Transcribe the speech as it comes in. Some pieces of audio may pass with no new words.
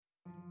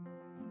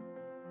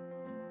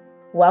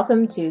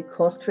Welcome to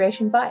Course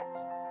Creation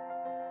Bites.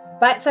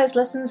 Bite-sized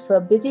lessons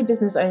for busy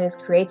business owners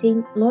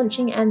creating,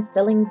 launching and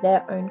selling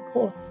their own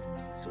course.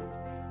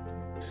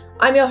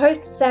 I'm your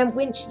host, Sam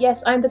Winch.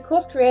 Yes, I'm the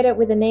course creator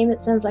with a name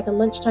that sounds like a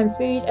lunchtime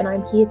food, and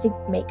I'm here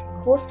to make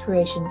course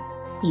creation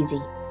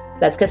easy.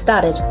 Let's get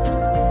started.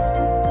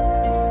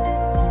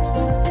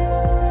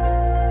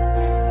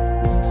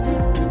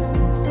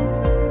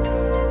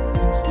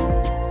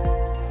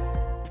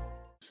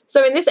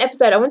 So in this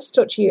episode, I want to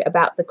talk to you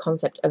about the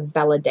concept of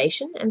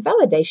validation. And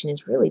validation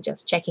is really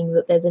just checking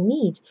that there's a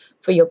need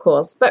for your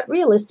course. But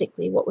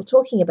realistically, what we're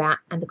talking about,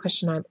 and the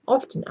question I'm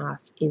often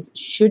asked, is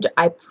should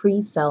I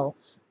pre-sell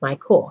my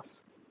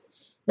course?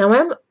 Now,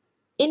 I'm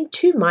in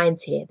two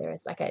minds here. There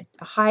is like a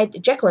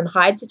Jekyll and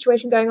Hyde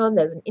situation going on.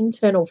 There's an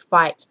internal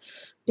fight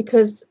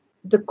because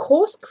the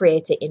course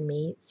creator in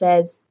me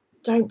says,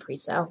 don't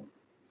pre-sell.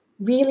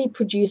 Really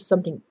produce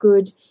something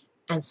good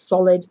and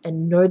solid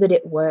and know that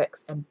it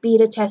works and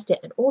beta test it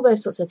and all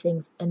those sorts of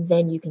things, and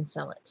then you can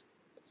sell it.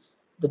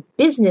 The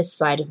business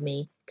side of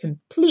me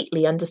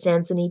completely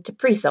understands the need to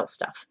pre-sell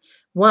stuff.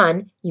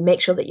 One, you make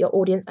sure that your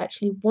audience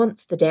actually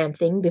wants the damn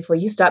thing before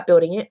you start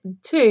building it. And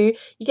two,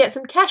 you get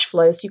some cash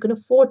flow so you can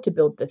afford to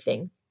build the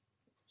thing.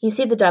 You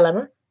see the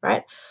dilemma,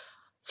 right?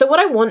 So what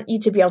I want you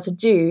to be able to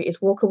do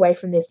is walk away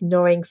from this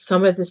knowing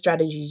some of the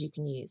strategies you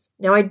can use.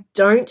 Now, I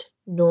don't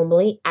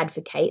normally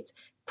advocate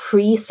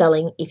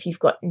pre-selling if you've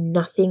got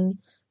nothing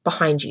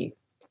behind you.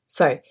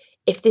 So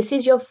if this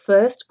is your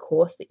first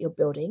course that you're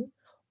building,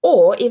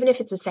 or even if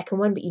it's a second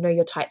one, but you know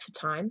you're tight for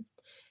time,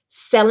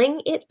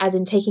 selling it as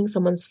in taking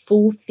someone's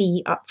full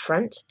fee up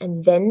front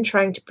and then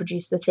trying to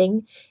produce the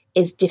thing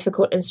is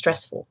difficult and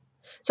stressful.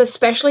 So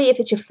especially if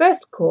it's your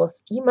first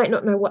course, you might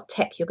not know what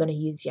tech you're going to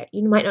use yet.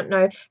 You might not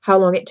know how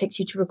long it takes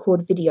you to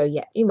record video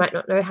yet. You might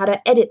not know how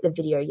to edit the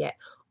video yet.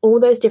 All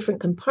those different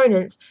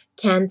components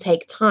can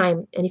take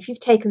time. And if you've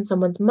taken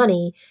someone's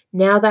money,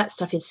 now that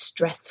stuff is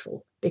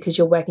stressful because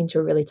you're working to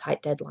a really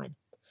tight deadline.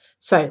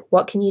 So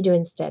what can you do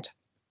instead?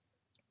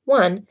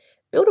 One,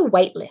 build a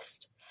wait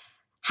list.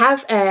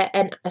 Have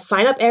a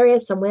sign-up area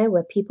somewhere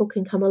where people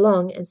can come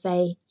along and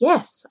say,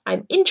 yes,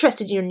 I'm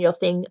interested in your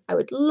thing. I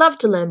would love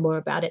to learn more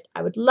about it.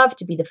 I would love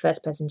to be the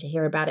first person to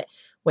hear about it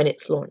when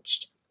it's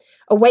launched.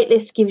 A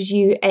waitlist gives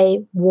you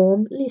a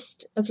warm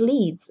list of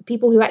leads,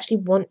 people who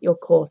actually want your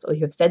course or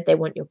who have said they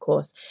want your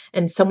course,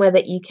 and somewhere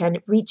that you can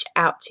reach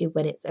out to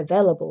when it's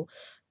available.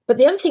 But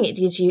the other thing it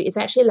gives you is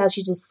actually allows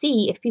you to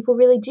see if people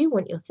really do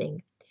want your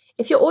thing.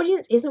 If your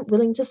audience isn't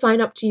willing to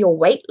sign up to your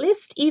wait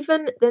list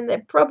even, then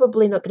they're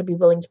probably not going to be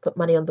willing to put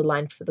money on the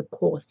line for the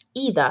course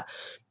either.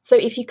 So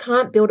if you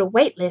can't build a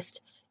wait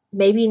list,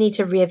 maybe you need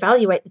to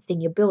reevaluate the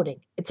thing you're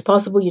building. It's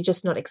possible you're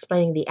just not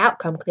explaining the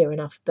outcome clear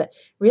enough, but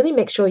really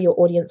make sure your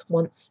audience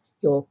wants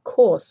your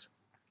course.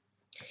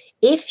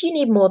 If you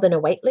need more than a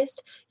wait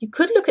list, you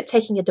could look at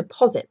taking a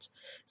deposit.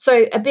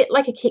 So a bit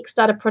like a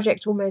Kickstarter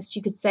project almost,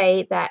 you could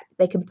say that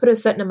they can put a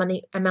certain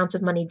amount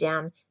of money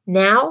down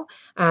now.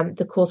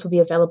 The course will be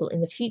available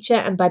in the future.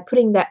 And by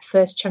putting that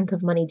first chunk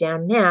of money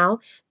down now,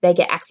 they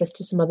get access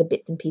to some other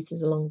bits and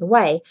pieces along the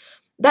way.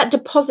 That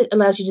deposit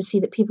allows you to see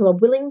that people are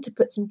willing to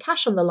put some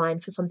cash on the line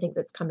for something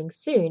that's coming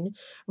soon,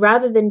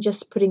 rather than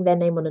just putting their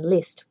name on a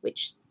list,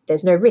 which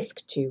there's no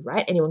risk to,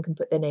 right? Anyone can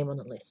put their name on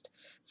a list.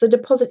 So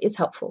deposit is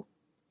helpful.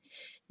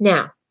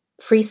 Now,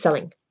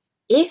 pre-selling.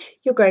 If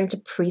you're going to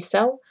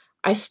pre-sell,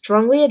 I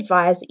strongly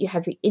advise that you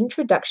have your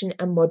introduction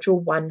and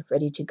module 1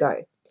 ready to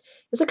go.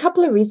 There's a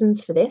couple of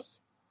reasons for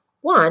this.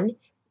 One,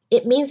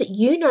 it means that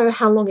you know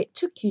how long it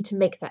took you to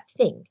make that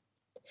thing.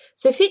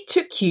 So if it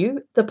took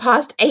you the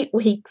past 8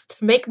 weeks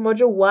to make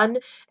module 1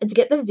 and to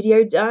get the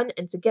video done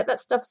and to get that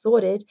stuff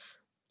sorted,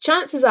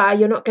 chances are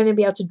you're not going to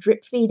be able to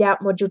drip feed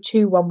out module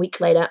 2 1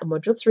 week later and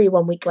module 3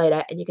 1 week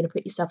later, and you're going to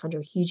put yourself under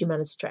a huge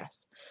amount of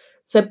stress.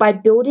 So by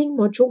building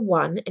module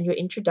 1 and your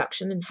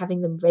introduction and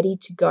having them ready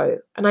to go,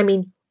 and I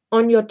mean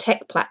on your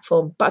tech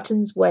platform,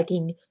 buttons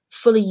working,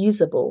 fully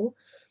usable,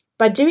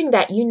 by doing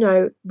that, you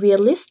know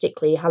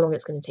realistically how long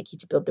it's going to take you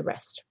to build the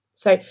rest.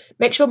 So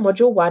make sure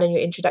module 1 and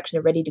your introduction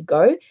are ready to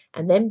go,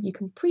 and then you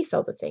can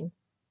pre-sell the thing.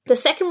 The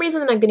second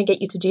reason that I'm going to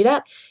get you to do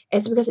that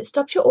is because it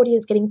stops your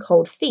audience getting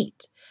cold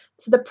feet.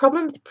 So the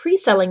problem with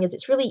pre-selling is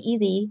it's really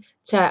easy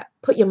to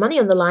put your money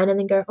on the line and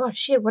then go, oh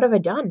shit, what have I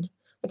done?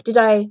 Like, did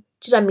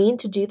I mean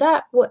to do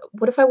that?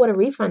 What if I want a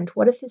refund?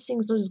 What if this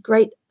thing's not as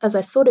great as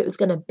I thought it was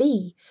going to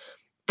be?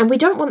 And we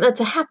don't want that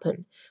to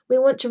happen. We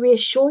want to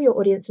reassure your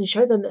audience and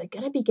show them that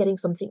they're going to be getting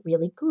something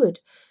really good.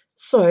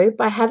 So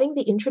by having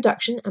the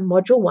introduction and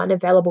module 1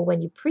 available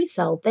when you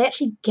pre-sell, they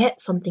actually get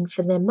something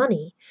for their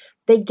money.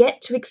 They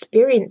get to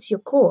experience your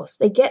course.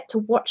 They get to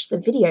watch the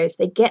videos.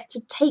 They get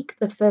to take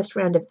the first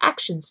round of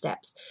action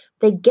steps.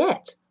 They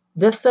get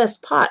the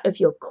first part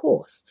of your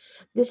course.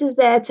 This is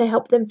there to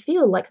help them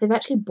feel like they've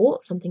actually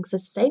bought something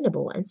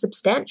sustainable and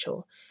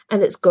substantial,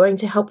 and it's going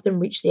to help them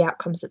reach the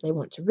outcomes that they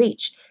want to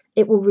reach.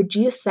 It will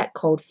reduce that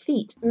cold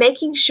feet.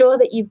 Making sure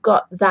that you've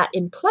got that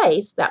in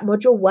place, that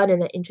module 1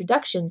 and that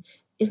introduction,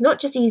 is not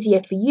just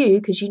easier for you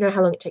because you know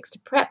how long it takes to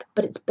prep,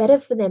 but it's better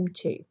for them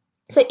too.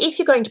 So if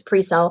you're going to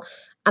pre-sell,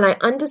 and I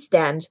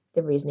understand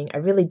the reasoning, I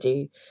really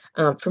do.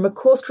 From a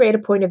course creator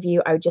point of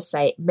view, I would just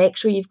say make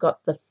sure you've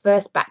got the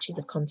first batches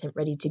of content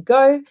ready to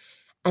go,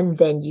 and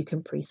then you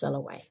can pre-sell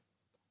away.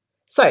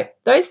 So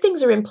those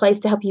things are in place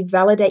to help you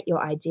validate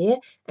your idea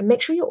and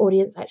make sure your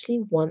audience actually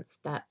wants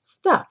that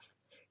stuff.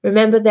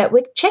 Remember that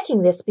we're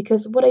checking this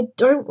because what I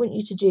don't want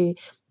you to do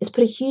is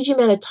put a huge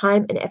amount of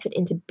time and effort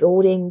into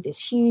building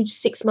this huge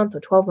 6-month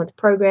or 12-month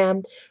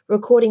program,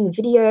 recording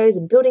videos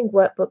and building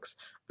workbooks,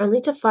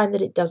 only to find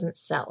that it doesn't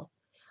sell.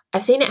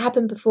 I've seen it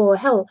happen before.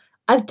 Hell,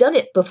 I've done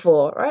it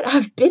before, right?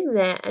 I've been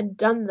there and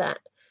done that.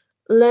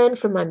 Learn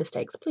from my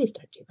mistakes. Please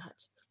don't do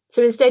that.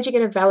 So instead, you're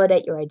going to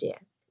validate your idea.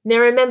 Now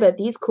remember,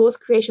 these course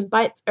creation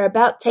bites are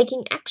about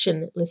taking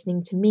action.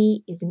 Listening to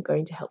me isn't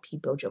going to help you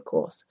build your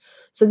course.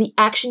 So the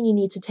action you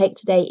need to take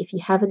today, if you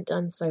haven't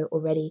done so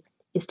already,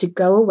 is to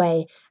go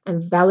away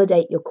and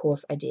validate your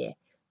course idea.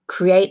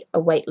 Create a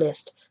wait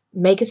list,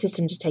 make a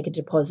system to take a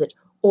deposit,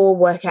 or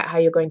work out how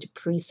you're going to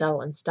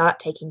pre-sell and start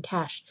taking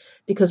cash.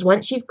 Because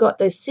once you've got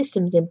those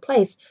systems in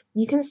place,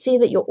 you can see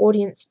that your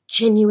audience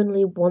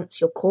genuinely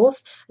wants your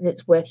course and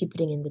it's worth you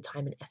putting in the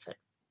time and effort.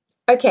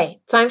 Okay,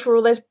 time for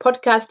all those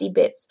podcasty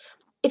bits.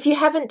 If you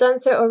haven't done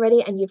so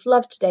already and you've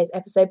loved today's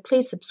episode,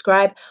 please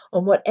subscribe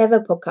on whatever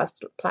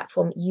podcast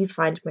platform you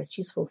find most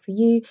useful for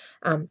you.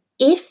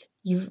 If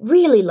you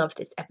really love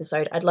this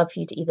episode, I'd love for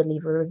you to either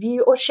leave a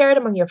review or share it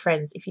among your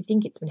friends. If you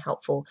think it's been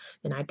helpful,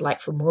 then I'd like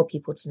for more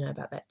people to know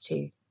about that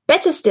too.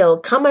 Better still,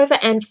 come over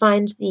and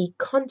find the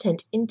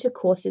Content into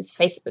Courses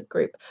Facebook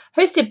group,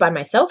 hosted by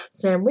myself,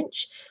 Sam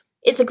Winch.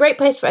 It's a great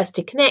place for us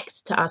to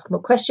connect, to ask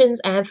more questions,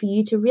 and for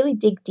you to really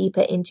dig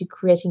deeper into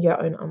creating your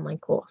own online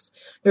course.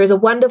 There is a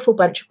wonderful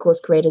bunch of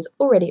course creators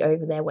already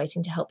over there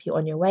waiting to help you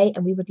on your way,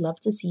 and we would love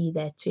to see you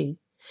there too.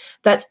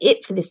 That's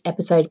it for this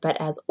episode, but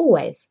as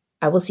always,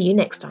 I will see you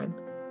next time.